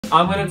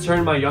I'm gonna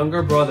turn my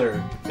younger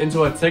brother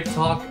into a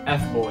TikTok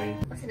F-boy.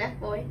 What's an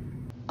F-boy?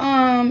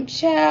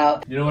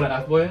 Child. You know what an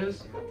F-boy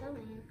is? I'll tell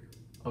you.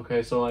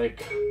 Okay, so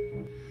like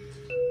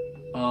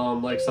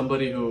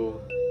somebody who,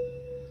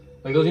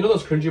 like those, you know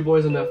those cringy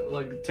boys in that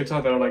like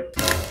TikTok that are like.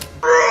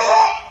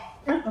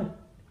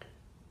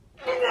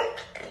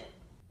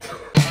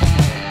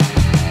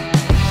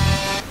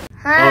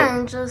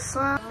 Hi, just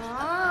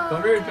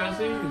Come here,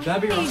 Jesse.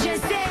 Debbie Ryan.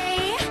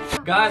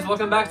 Guys,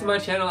 welcome back to my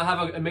channel. I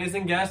have an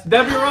amazing guest,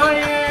 Debbie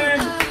Ryan.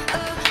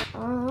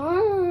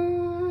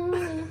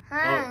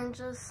 Hi,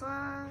 just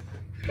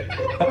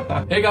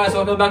Hey guys,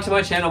 welcome back to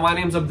my channel. My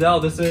name's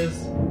Abdel. This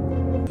is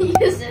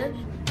Yusuf.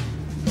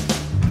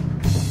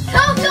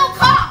 Close your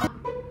car.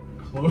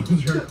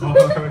 Close your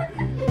car.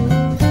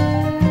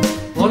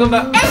 Welcome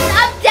back. It's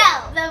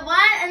Abdel, the one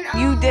and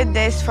only. You did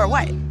this for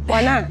what?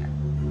 Why not?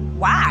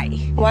 Why?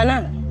 Why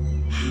not?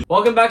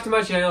 Welcome back to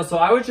my channel. So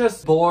I was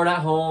just bored at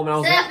home and I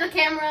was Set like, up the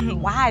camera.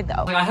 Why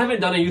though? I haven't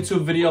done a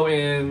YouTube video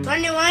in. Want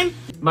a new one?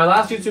 My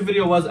last YouTube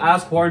video was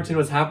as quarantine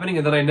was happening,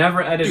 and then I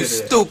never edited it.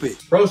 Stupid.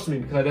 Roast me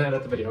because I didn't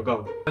edit the video.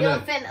 Go. You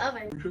don't fit in the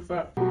oven. Too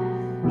fat.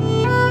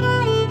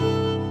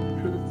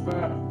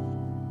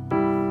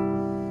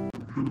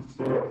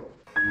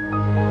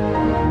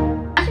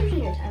 I should show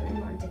your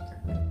time on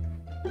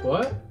TikTok.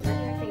 What? I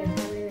should show your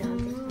time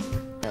on TikTok.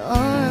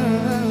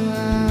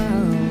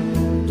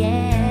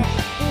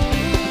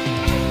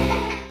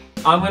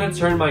 I'm gonna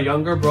turn my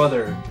younger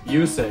brother,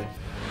 Yusuf.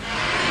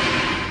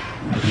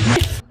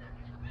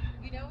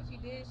 You know what you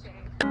did, Shay?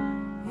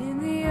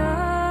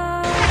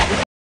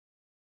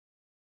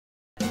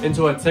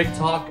 Into a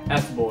TikTok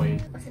F-boy.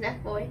 What's an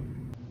F-boy?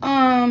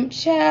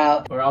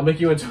 Child. Or I'll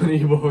make you into an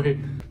E-boy.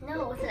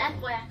 No, what's an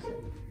F-boy actually?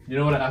 You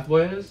know what an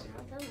F-boy is?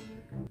 I'll tell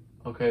you.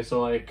 Okay,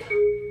 so like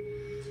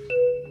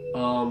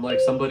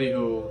somebody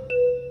who,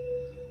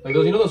 like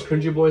those, you know those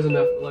cringy boys in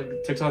that like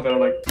TikTok that are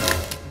like.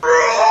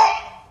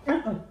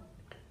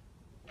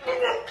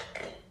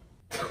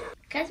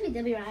 Can I speak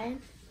Debbie Ryan?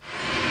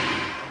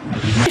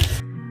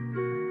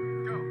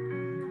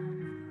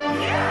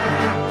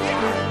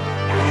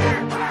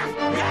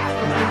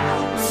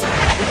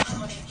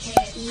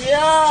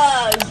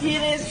 Yeah,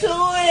 get into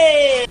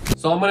it.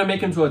 So I'm gonna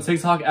make him to a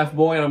TikTok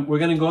F-boy, and we're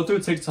gonna go through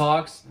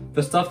TikToks,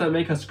 the stuff that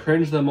make us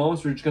cringe the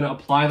most. We're just gonna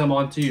apply them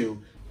onto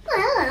you.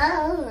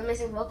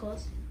 Amazing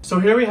vocals. So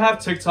here we have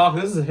TikTok.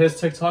 This is his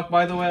TikTok,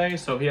 by the way.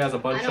 So he has a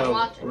bunch I don't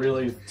watch of it.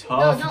 really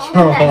tough don't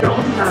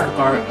open that.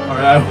 Alright,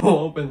 I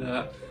won't open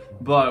that.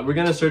 But we're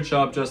gonna search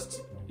up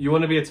just, you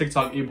wanna be a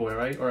TikTok E-boy,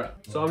 right? Alright,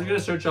 so I'm just gonna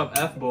search up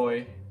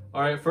F-boy.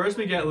 Alright, first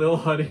we get Lil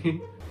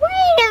Huddy.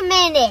 Wait a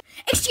minute.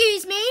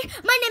 Excuse me,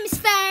 my name is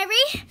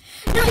Fairy.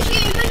 Not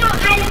human, not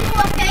animal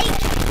or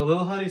fake. So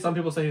Lil Huddy, some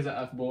people say he's an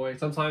F-boy.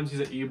 Sometimes he's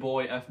an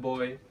E-boy,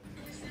 F-boy.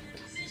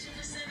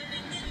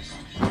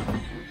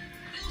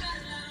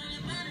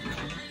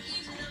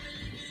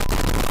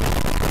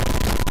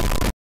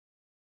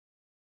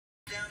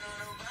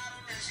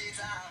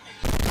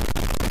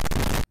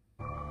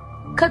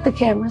 Cut the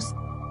cameras.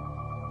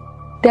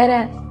 Dead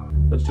ass.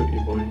 Let's do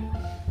E-boy.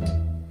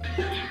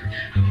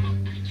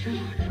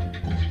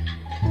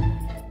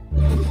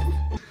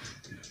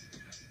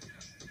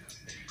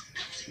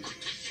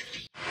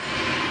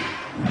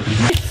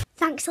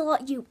 Thanks a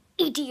lot, you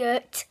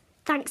idiot.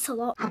 Thanks a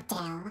lot,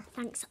 Abdel.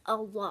 Thanks a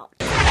lot.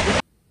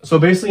 So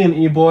basically in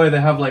E-boy,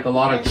 they have like a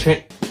lot of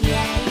Yeah.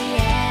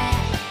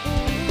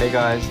 Hey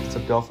guys, it's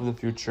Abdel from the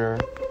future.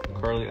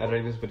 Currently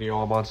editing this video.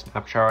 I'm on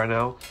Snapchat right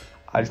now.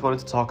 I just wanted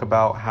to talk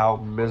about how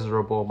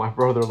miserable my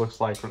brother looks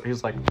like.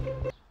 He's like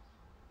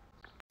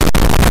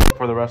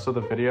for the rest of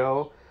the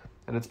video.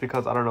 And it's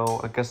because, I don't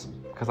know, I guess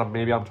because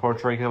maybe I'm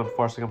torturing him and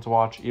forcing him to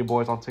watch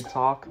E-boys on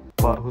TikTok.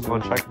 But who's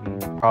going to check me?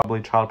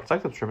 Probably Child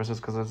Protective Services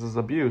because this is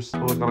abuse.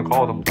 Who's going to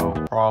call them though?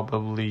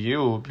 Probably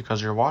you,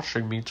 because you're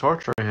watching me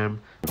torture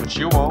him. But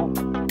you won't.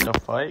 The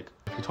fight.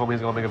 If he told me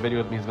he's going to make a video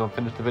with me, he's going to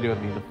finish the video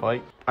with me, the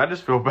fight. I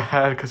just feel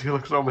bad because he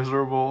looks so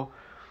miserable.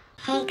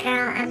 Hey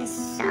girl, I'm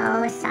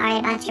so sorry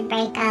about your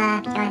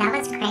breakup. Yo, that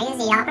was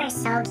crazy. Y'all were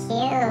so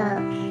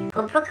cute.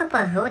 Who broke up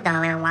with who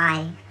though, and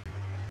why?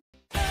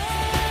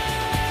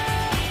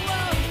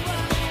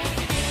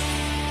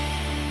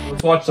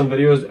 Let's watch some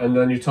videos and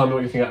then you tell me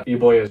what you think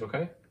E-boy is,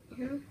 okay?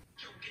 Mm-hmm.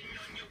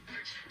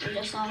 I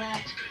just saw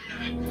that.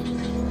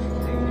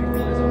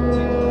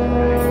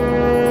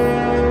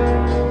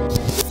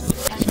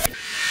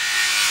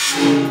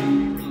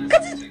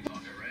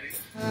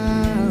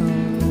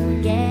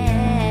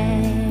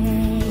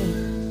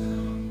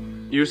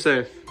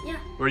 Yusuf, Yeah.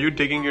 were you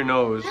digging your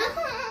nose?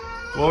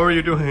 What were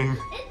you doing?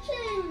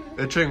 Itching.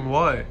 Itching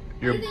what?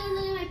 You're looking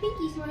at my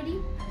pinky, Smarty.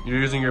 You're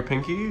using your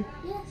pinky?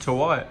 Yes. To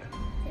what?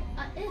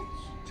 Itch.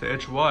 To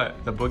itch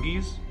what? The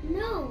boogies?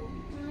 No.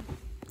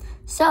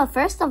 So,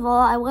 first of all,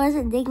 I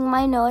wasn't digging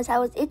my nose. I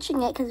was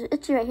itching it because it's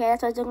itchy right here.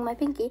 That's why I was doing my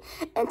pinky.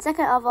 And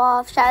second of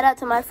all, shout out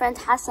to my friend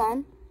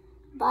Hassan.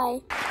 Bye.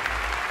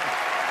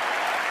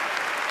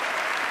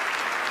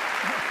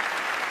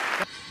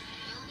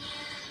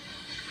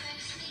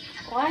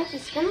 Why is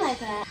your skin like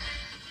that?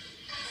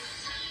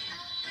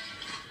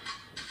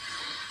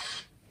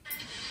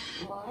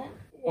 What?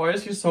 Why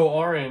is he so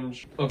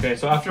orange? Okay,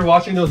 so after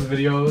watching those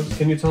videos,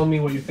 can you tell me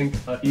what you think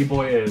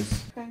e-boy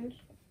is? Cringe.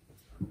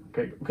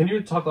 Okay, can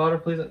you talk louder,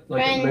 please?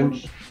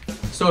 Cringe.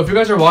 So if you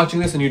guys are watching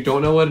this and you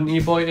don't know what an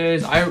e-boy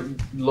is, I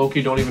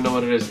low-key don't even know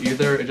what it is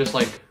either. It's just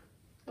like,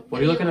 what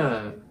are you looking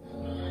at?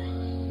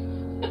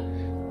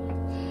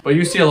 But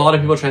you see a lot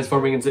of people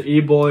transforming into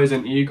e-boys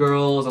and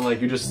e-girls, and like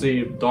you just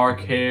see dark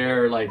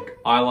hair, like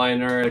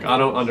eyeliner. Like I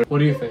don't under. What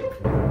do you think?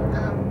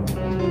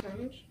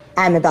 Cringe.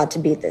 I'm about to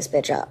beat this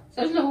bitch up.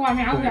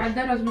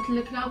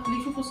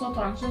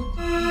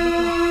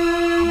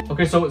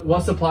 Okay, so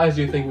what supplies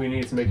do you think we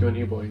need to make you an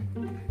e-boy?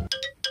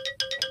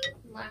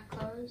 Black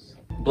clothes.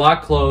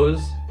 Black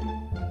clothes.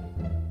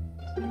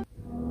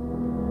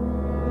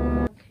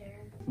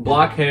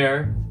 Black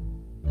hair.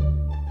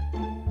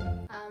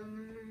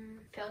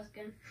 Pale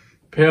skin.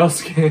 Pale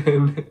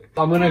skin.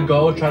 I'm gonna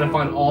go try to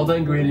find all the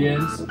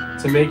ingredients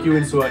to make you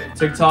into a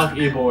TikTok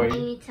e-boy. You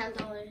need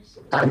 $10.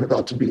 I'm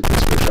about to beat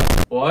this bitch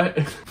up. What?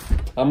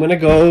 I'm gonna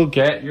go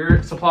get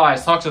your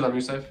supplies. Talk to them,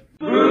 Yusuf.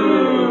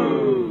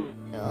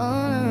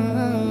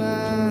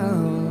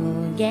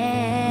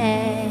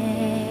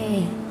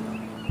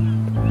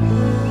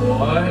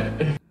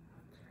 What?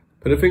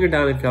 Put a finger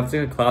down if you have to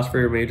take a class for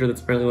your major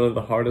that's apparently one of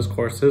the hardest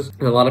courses,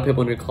 and a lot of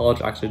people in your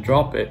college actually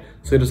drop it.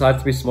 So you decide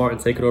to be smart and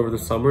take it over the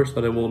summer so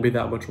that it won't be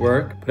that much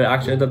work, but it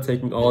actually ends up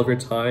taking all of your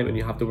time and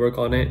you have to work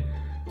on it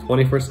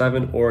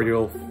 24/7 or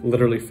you'll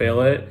literally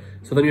fail it.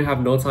 So then you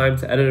have no time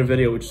to edit a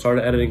video which you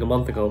started editing a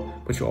month ago,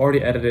 but you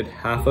already edited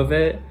half of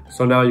it.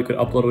 So now you could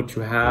upload what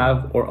you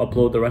have or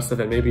upload the rest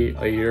of it maybe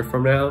a year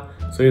from now.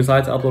 So you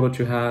decide to upload what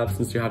you have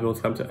since you have no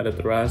time to edit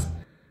the rest.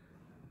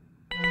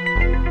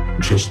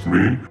 Just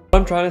me? What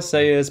I'm trying to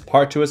say is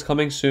part 2 is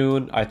coming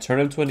soon. I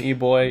turn him to an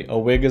e-boy, a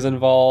wig is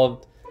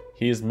involved.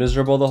 He's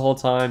miserable the whole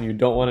time. You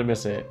don't want to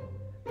miss it.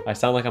 I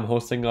sound like I'm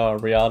hosting a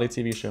reality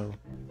TV show.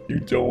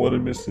 You don't want to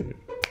miss it.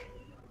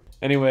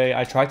 Anyway,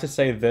 I tried to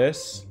say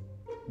this,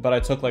 but I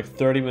took like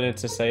 30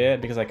 minutes to say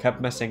it because I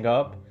kept messing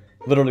up.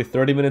 Literally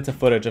 30 minutes of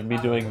footage of me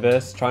doing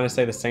this, trying to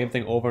say the same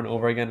thing over and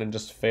over again and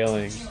just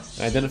failing.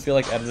 And I didn't feel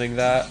like editing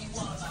that.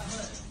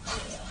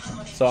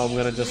 So I'm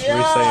gonna just re-say it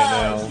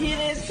now.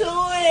 Get into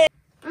it.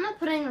 I'm not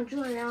putting no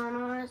jewelry on,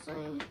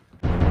 honestly.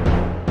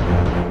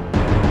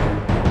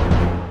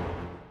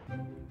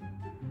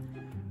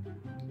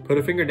 Put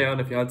a finger down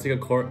if you had to take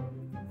a course.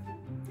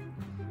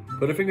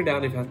 Put a finger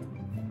down if you have to.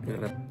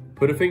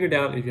 Put a finger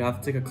down if you have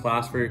to take a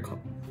class for your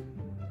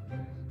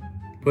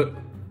Put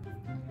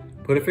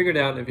a finger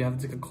down if you have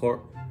to take a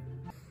course.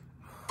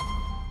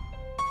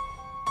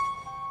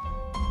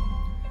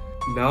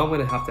 Now I'm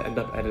gonna have to end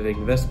up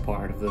editing this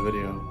part of the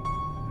video.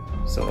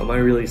 So am I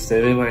really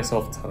saving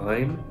myself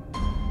time?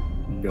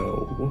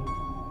 No.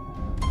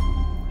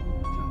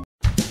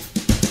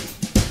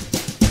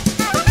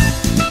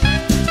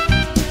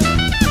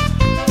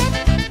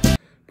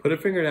 Put a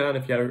finger down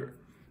if you